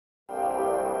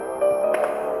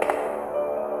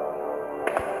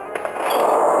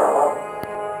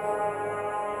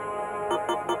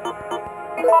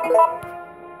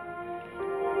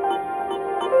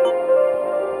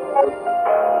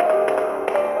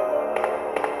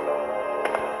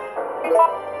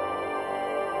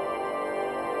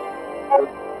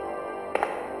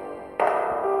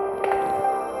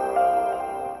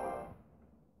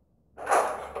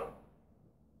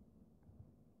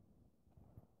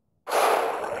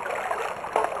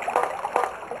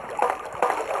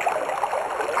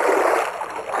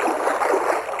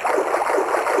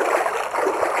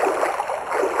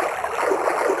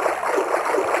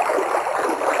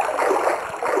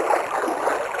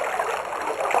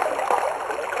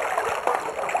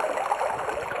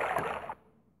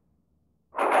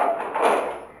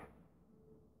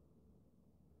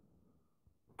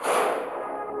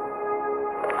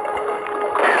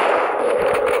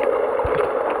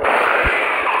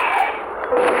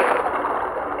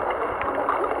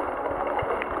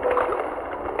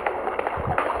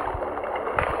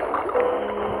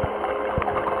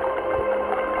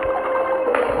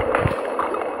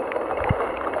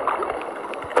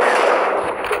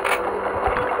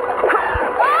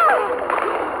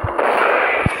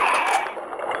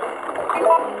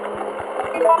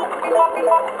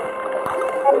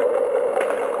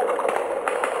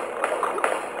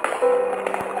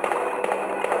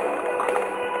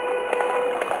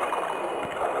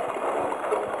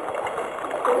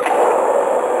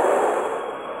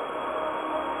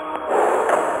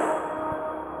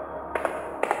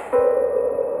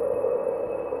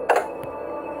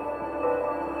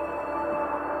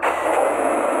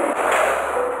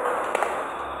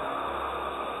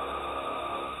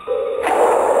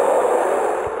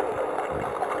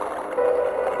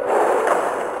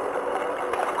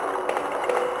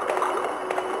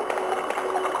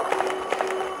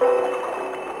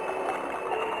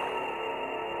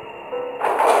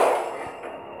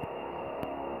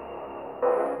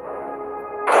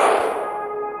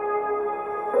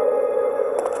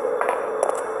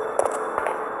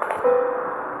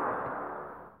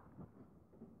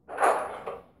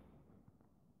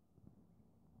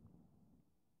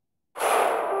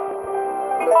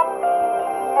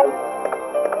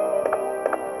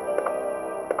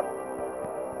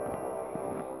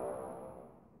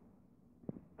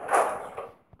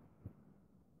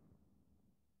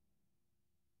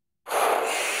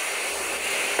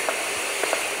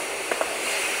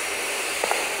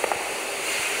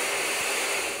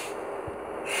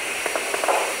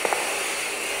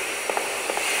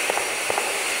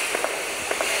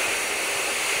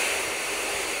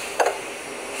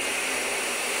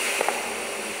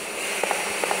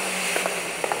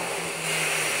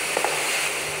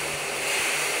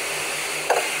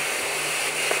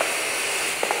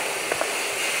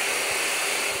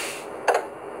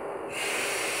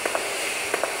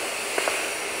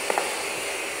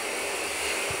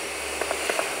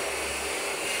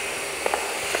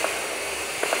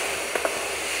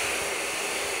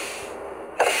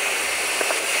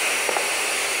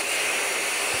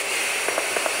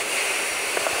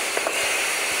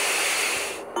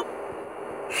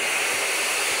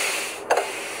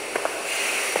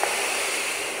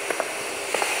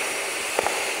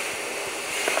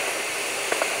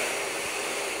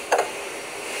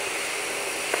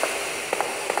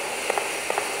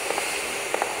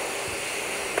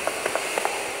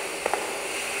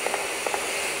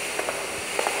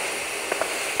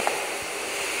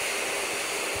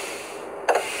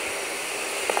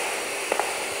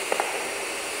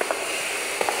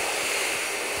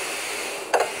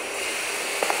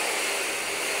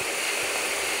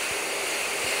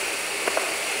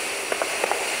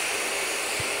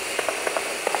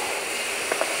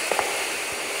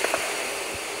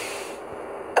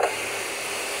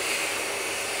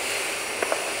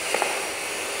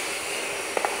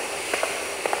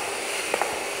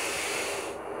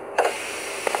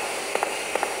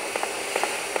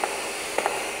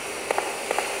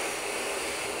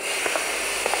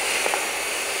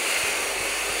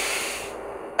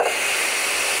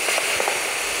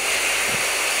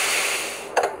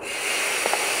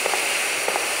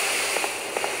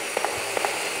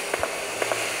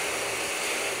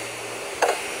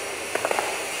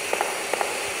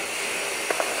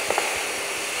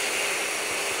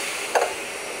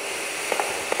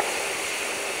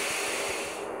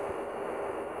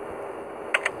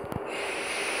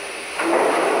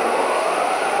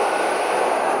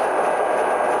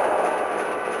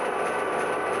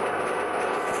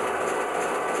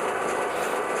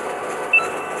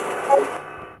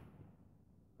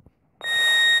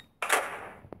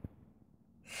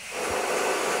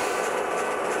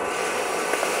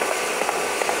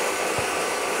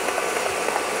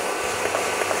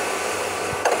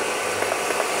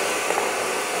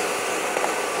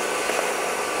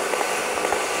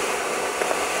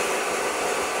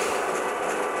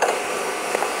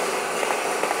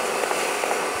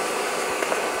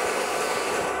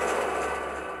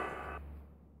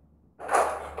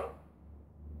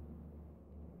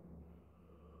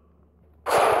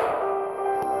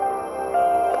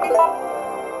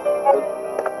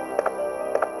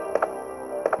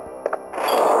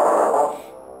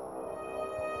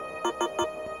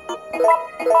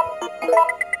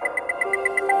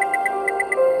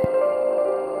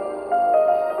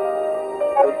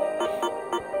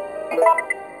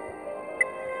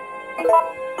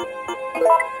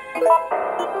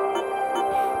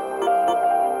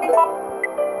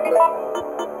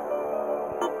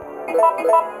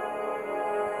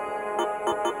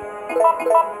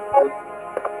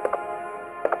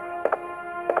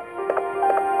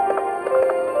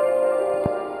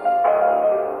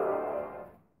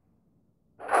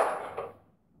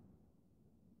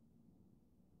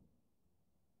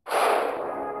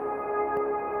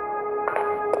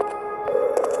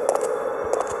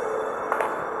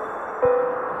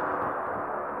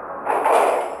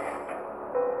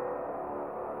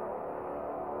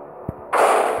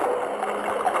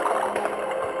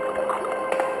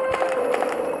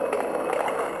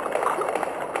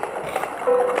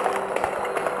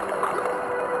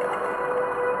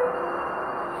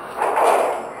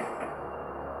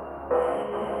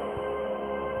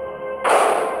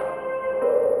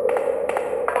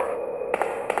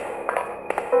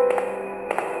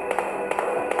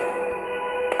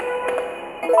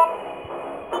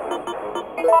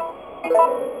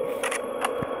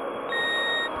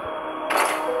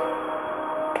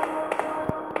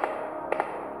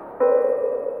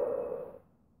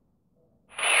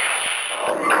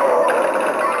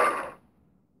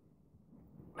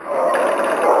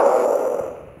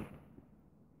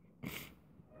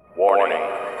Warning.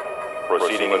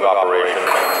 Proceeding with operation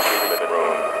treatment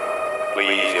room.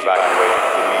 Please evacuate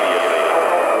immediately.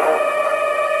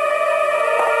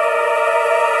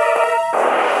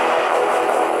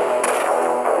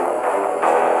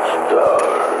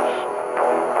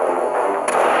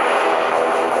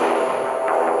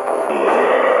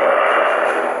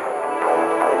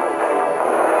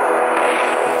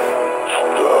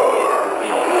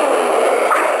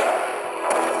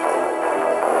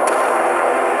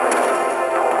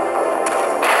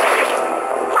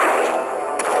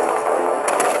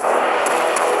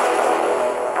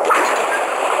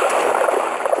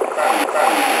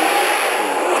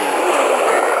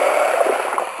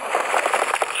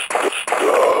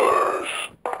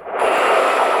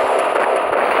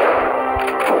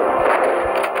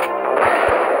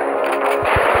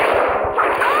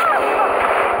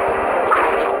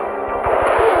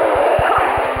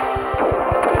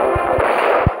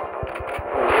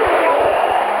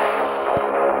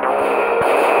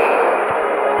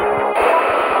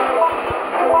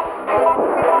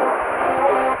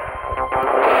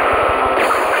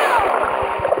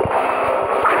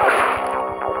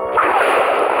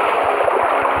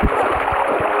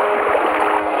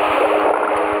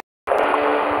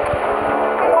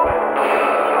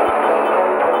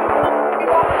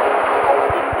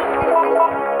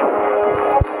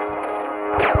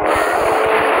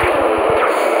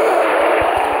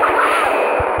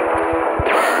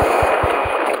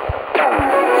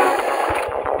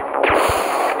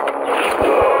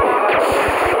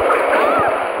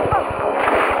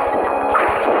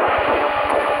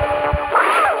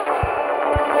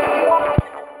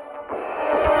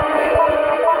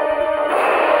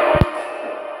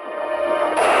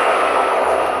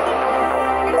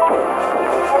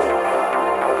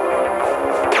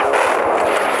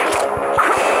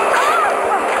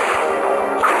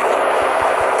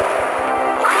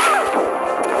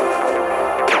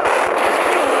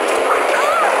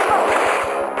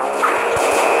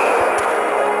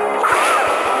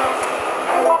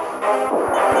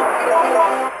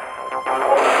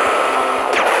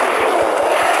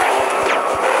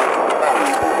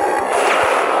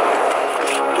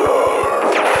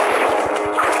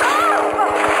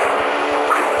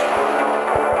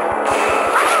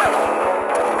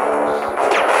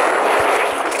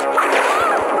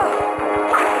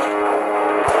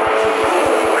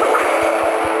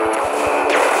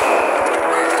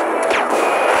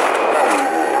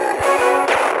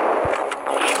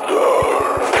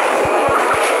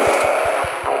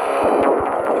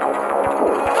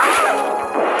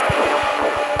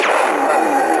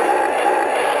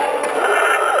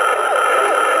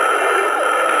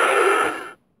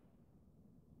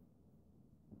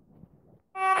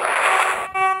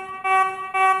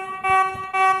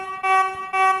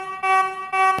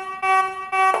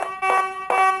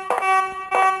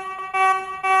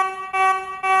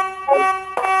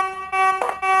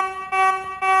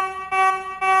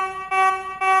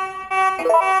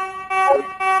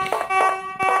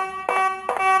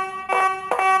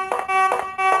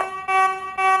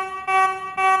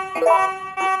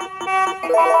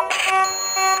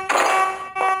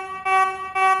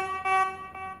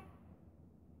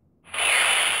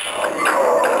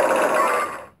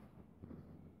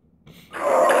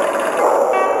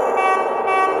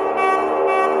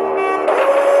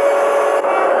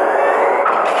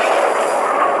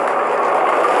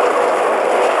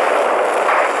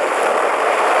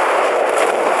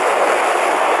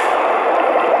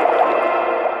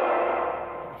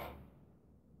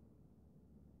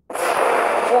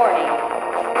 Warning.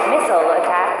 Missile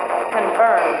attack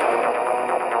confirmed.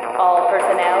 All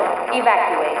personnel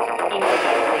evacuate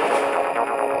immediately.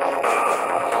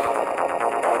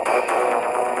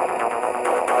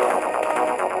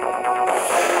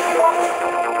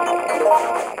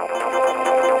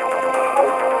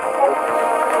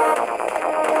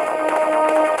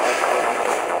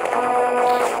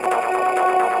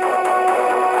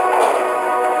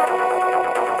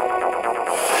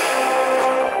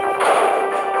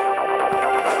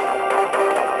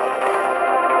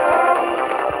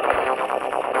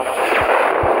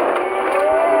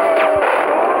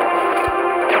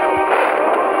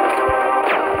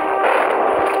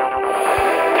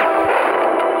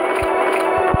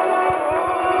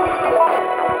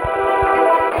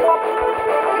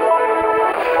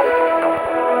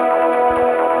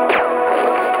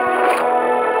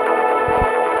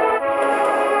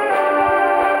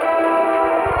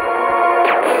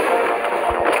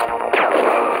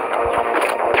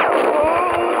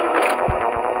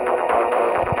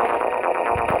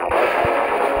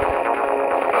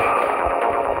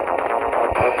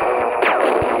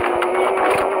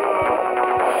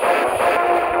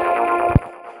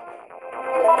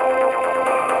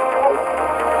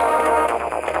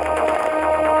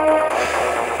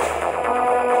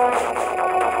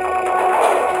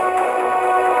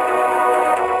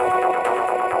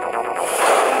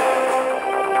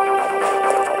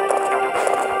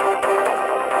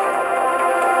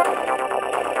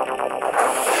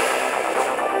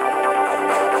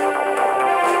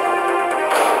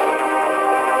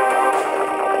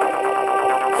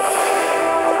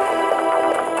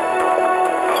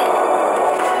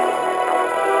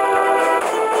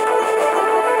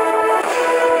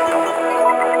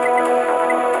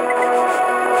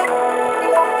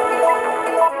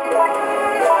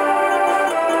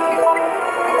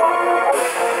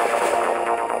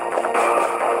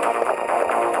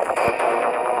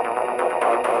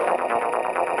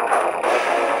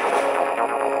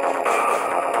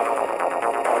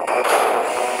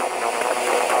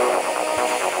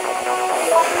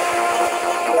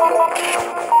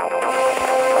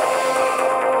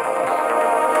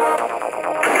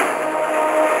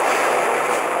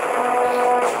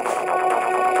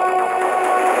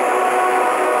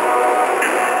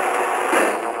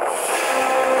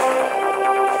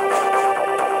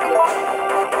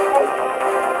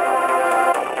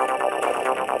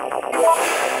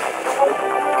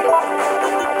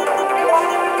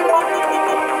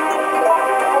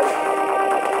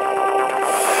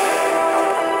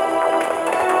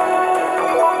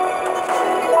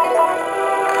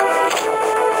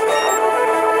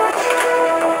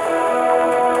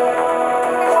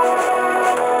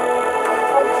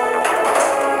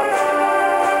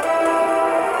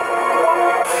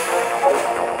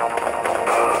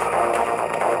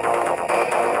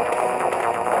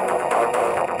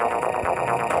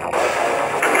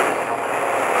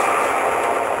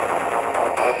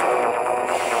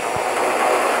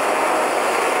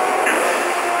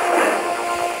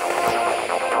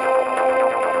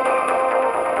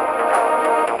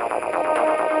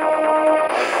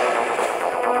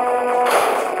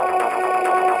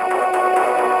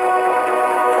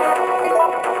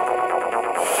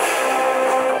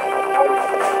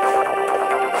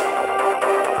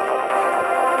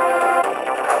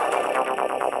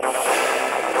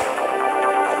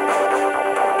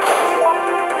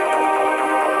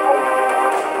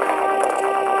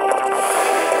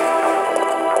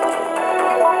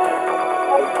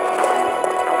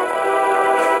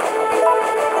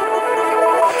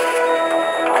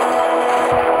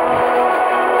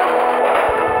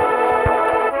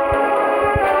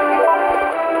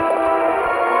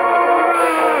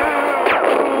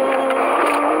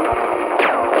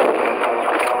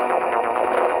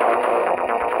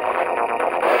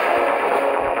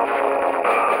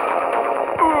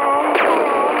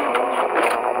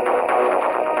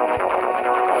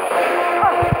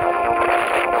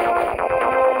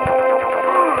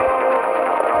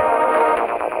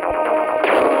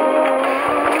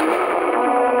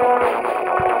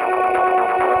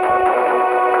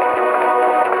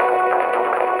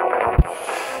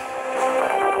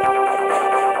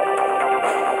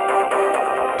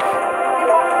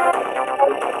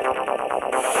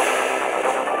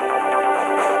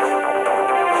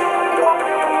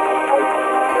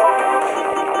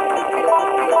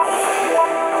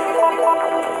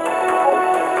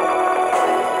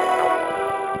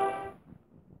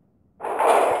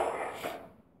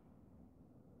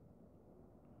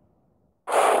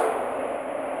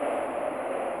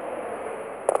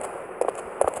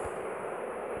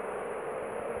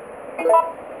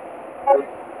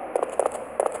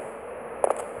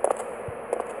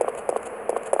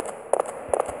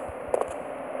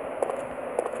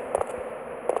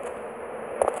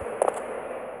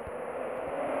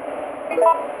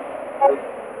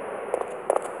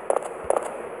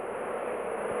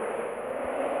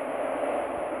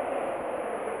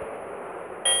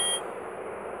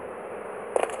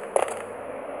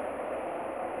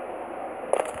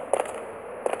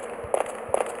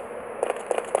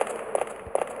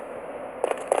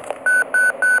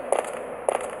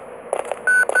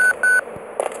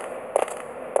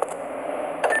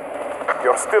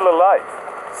 Still alive.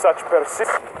 Such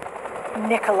persist.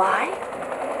 Nikolai?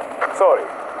 Sorry,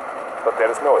 but there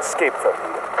is no escape from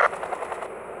here.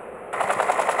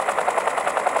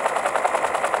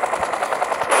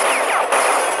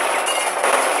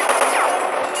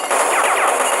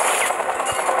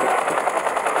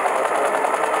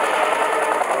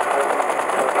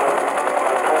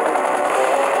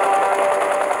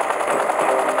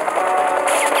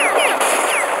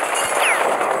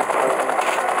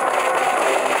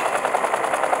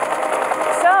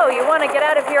 Get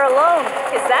out of here alone.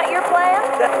 Is that your plan?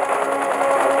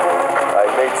 I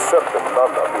made certain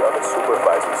none of the other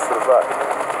supervisors survived.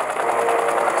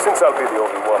 Since I'll be the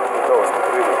only one who knows what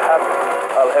really happened,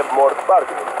 I'll have more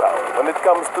bargaining power when it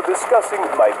comes to discussing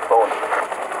my bonus.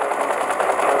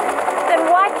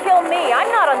 Then why kill me? I'm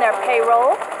not on their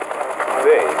payroll.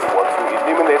 They want you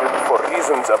eliminated for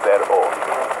reasons of their own.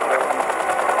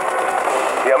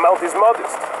 The amount is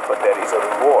modest, but there is a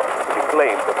reward to be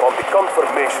claimed upon the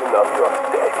confirmation of your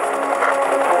death.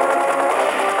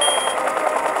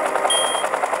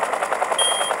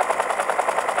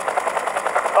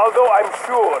 Although I'm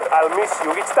sure I'll miss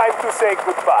you, it's time to say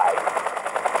goodbye.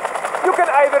 You can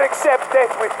either accept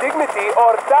death with dignity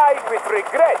or die with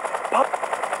regret. But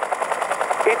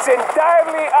it's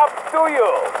entirely up to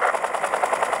you.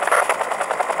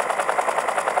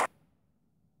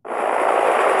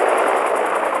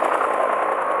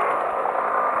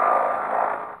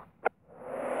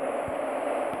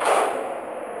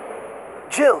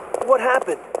 Jill, what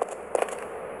happened?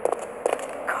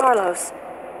 Carlos,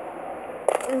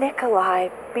 Nikolai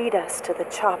beat us to the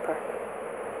chopper.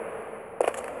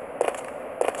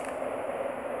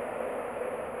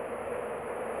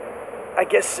 I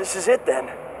guess this is it then.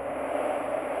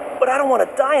 But I don't want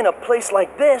to die in a place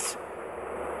like this.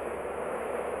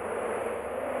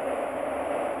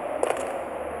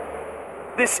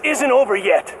 This isn't over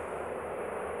yet.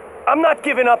 I'm not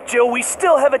giving up, Jill. We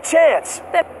still have a chance.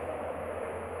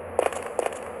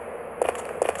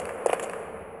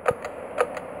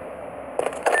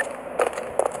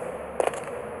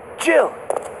 Jill,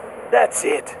 that's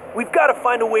it. We've got to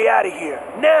find a way out of here,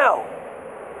 now!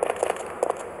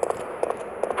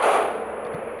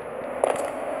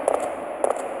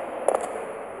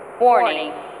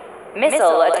 Warning.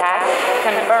 Missile attack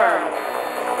confirmed.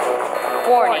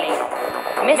 Warning.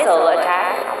 Missile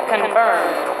attack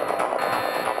confirmed.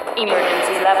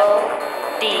 Emergency level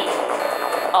D.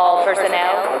 All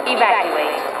personnel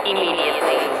evacuate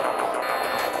immediately.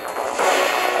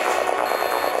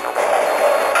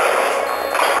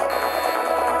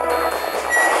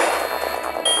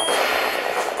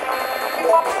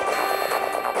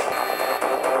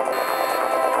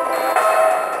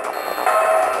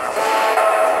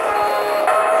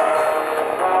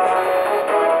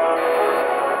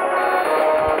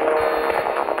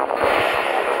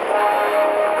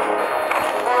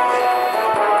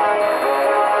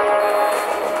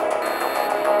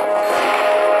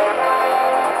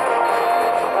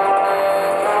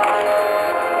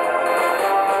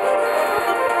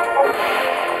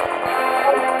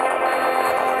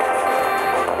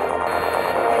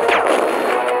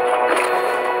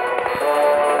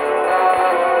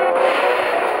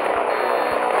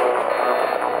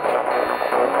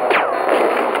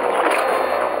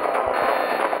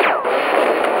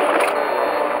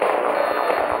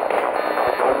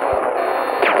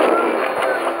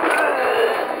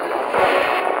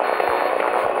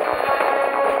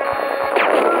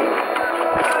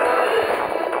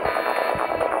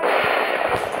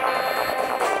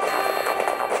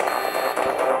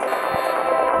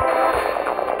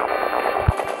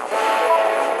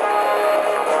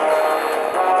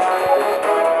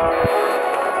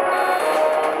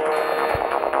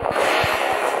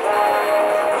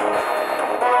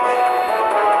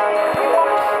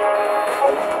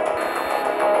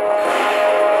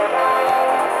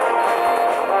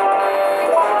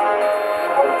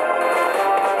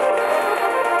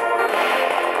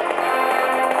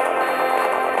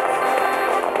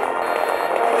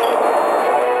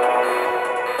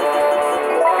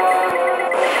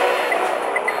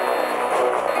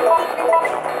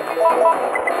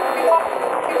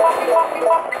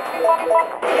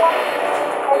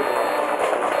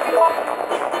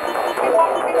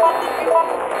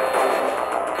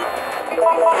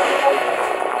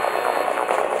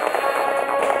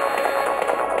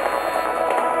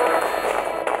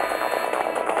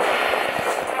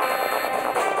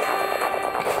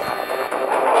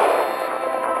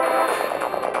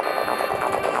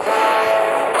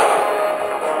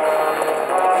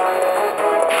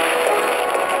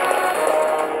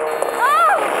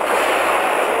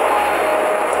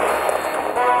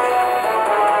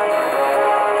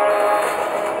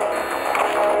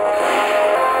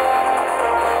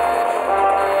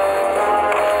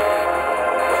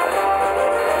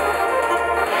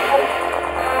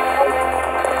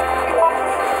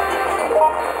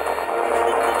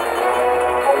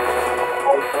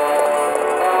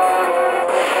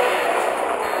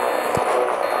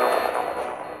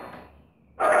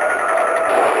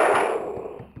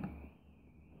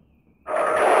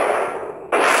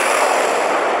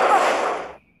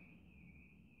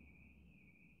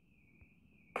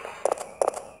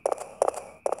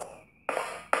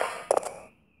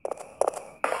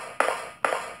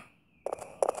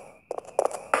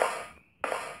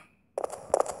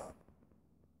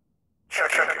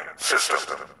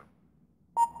 System.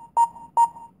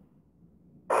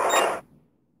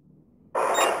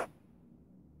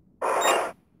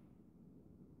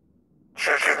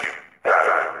 Checking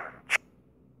data.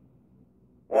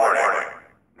 Warning.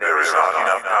 There is not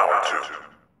enough power to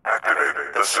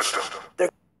activate the system.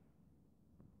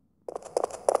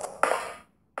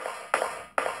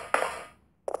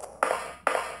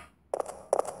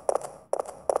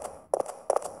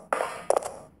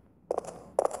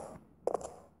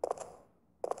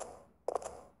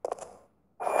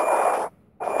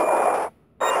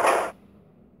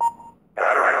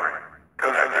 Battery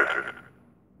connected.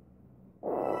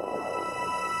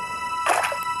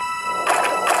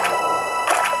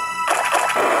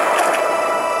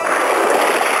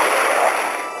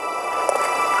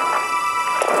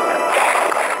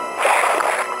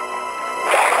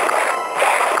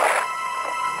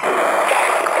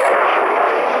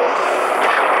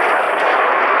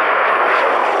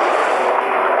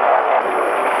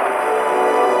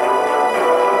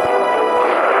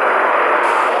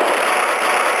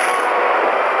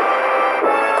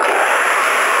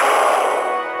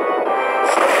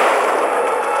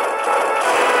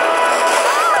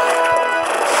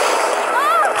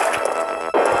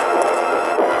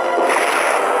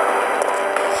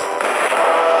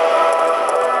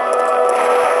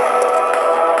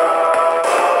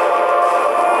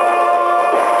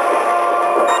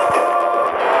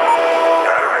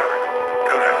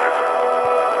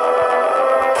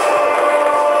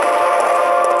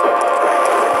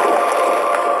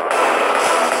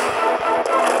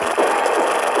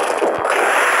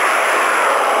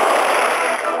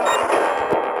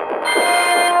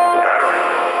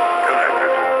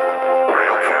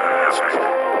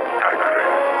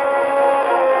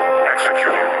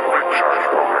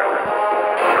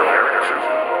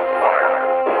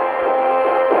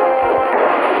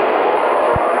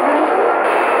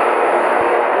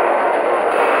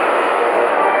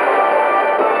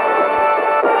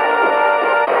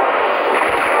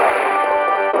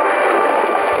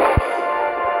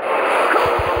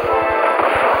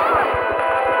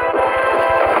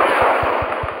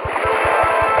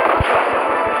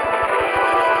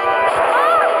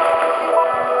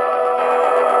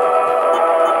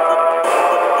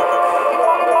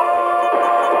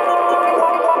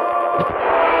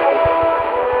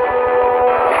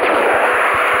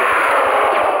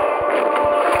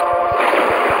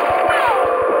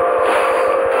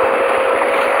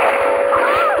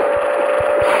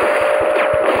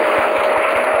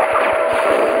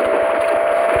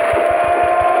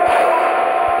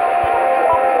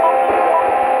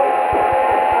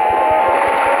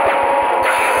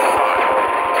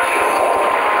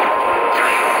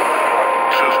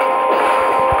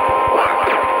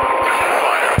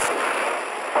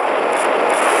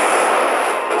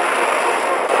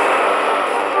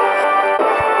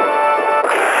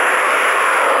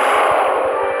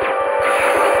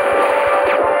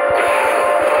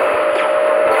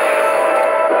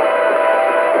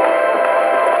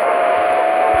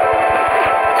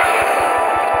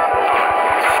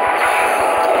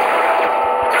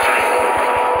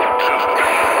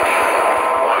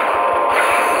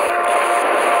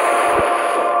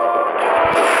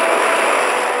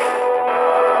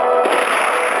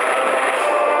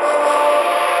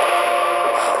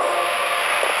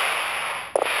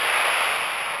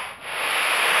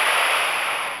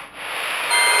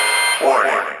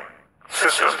 Warning.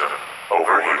 System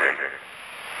overheating.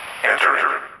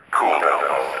 Enter cooldown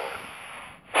mode.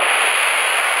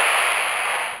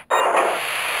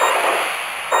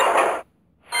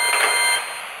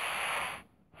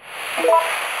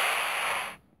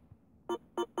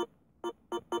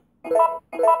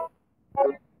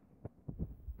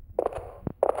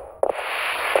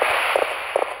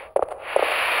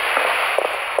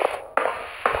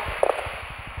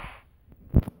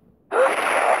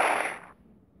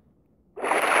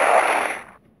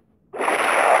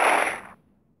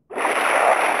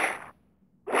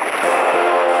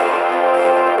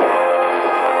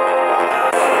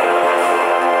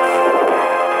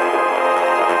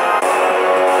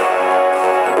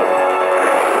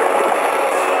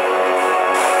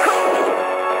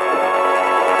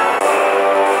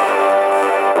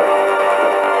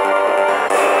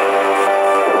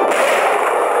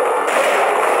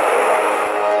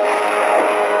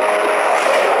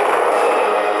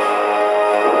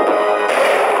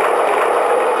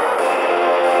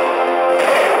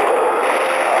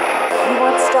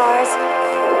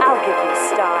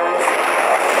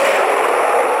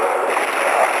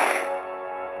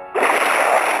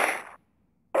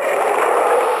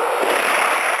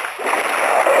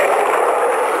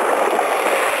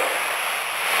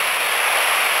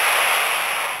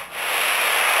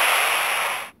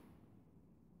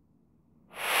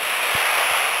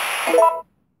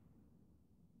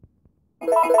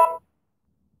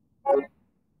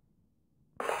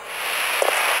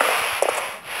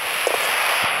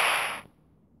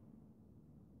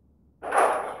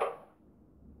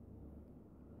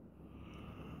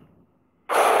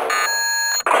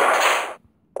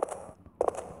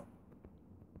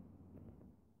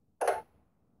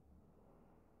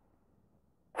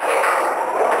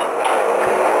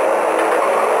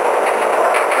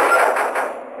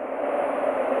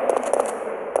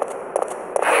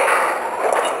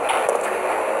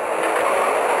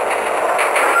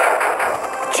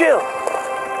 Jill!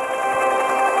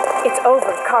 It's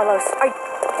over, Carlos.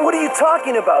 What are you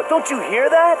talking about? Don't you hear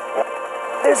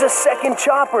that? There's a second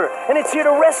chopper, and it's here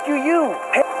to rescue you.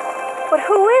 Hey. But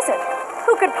who is it?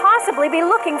 Who could possibly be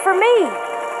looking for me?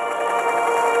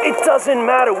 It doesn't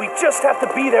matter. We just have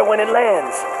to be there when it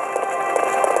lands.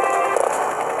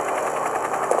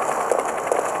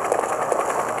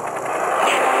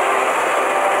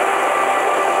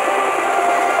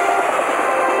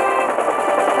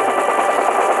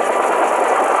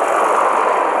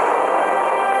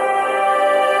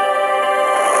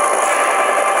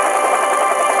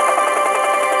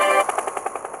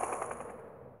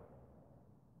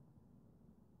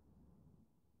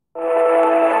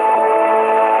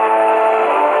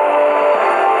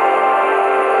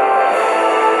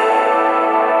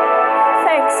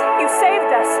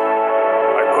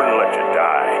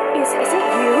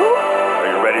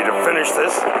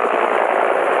 This?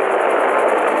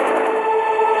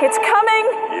 It's coming!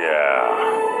 Yeah.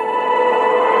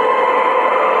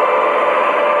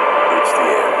 It's the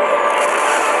end.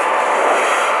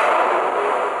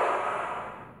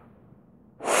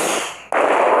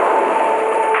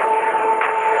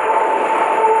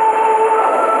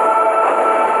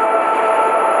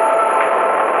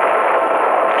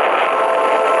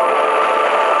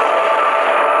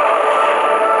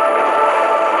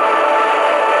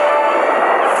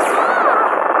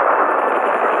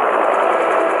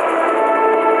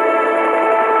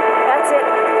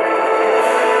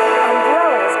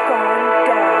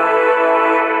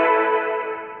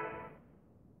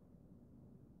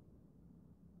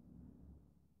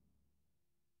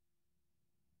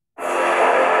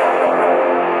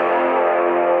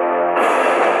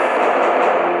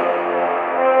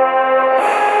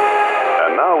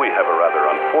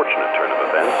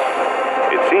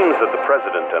 That the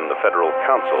President and the Federal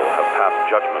Council have passed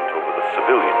judgment over the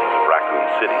civilians of Raccoon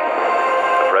City.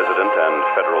 The President and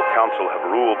Federal Council have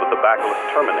ruled that the Bacillus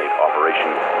Terminate operation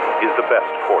is the best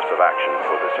course of action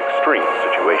for this extreme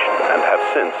situation and have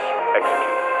since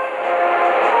executed.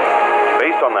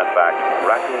 Based on that fact,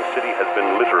 Raccoon City has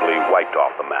been literally wiped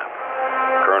off the map.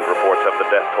 Current reports have the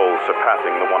death toll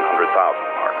surpassing the 100,000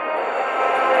 mark.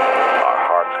 Our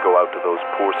hearts go out to those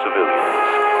poor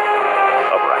civilians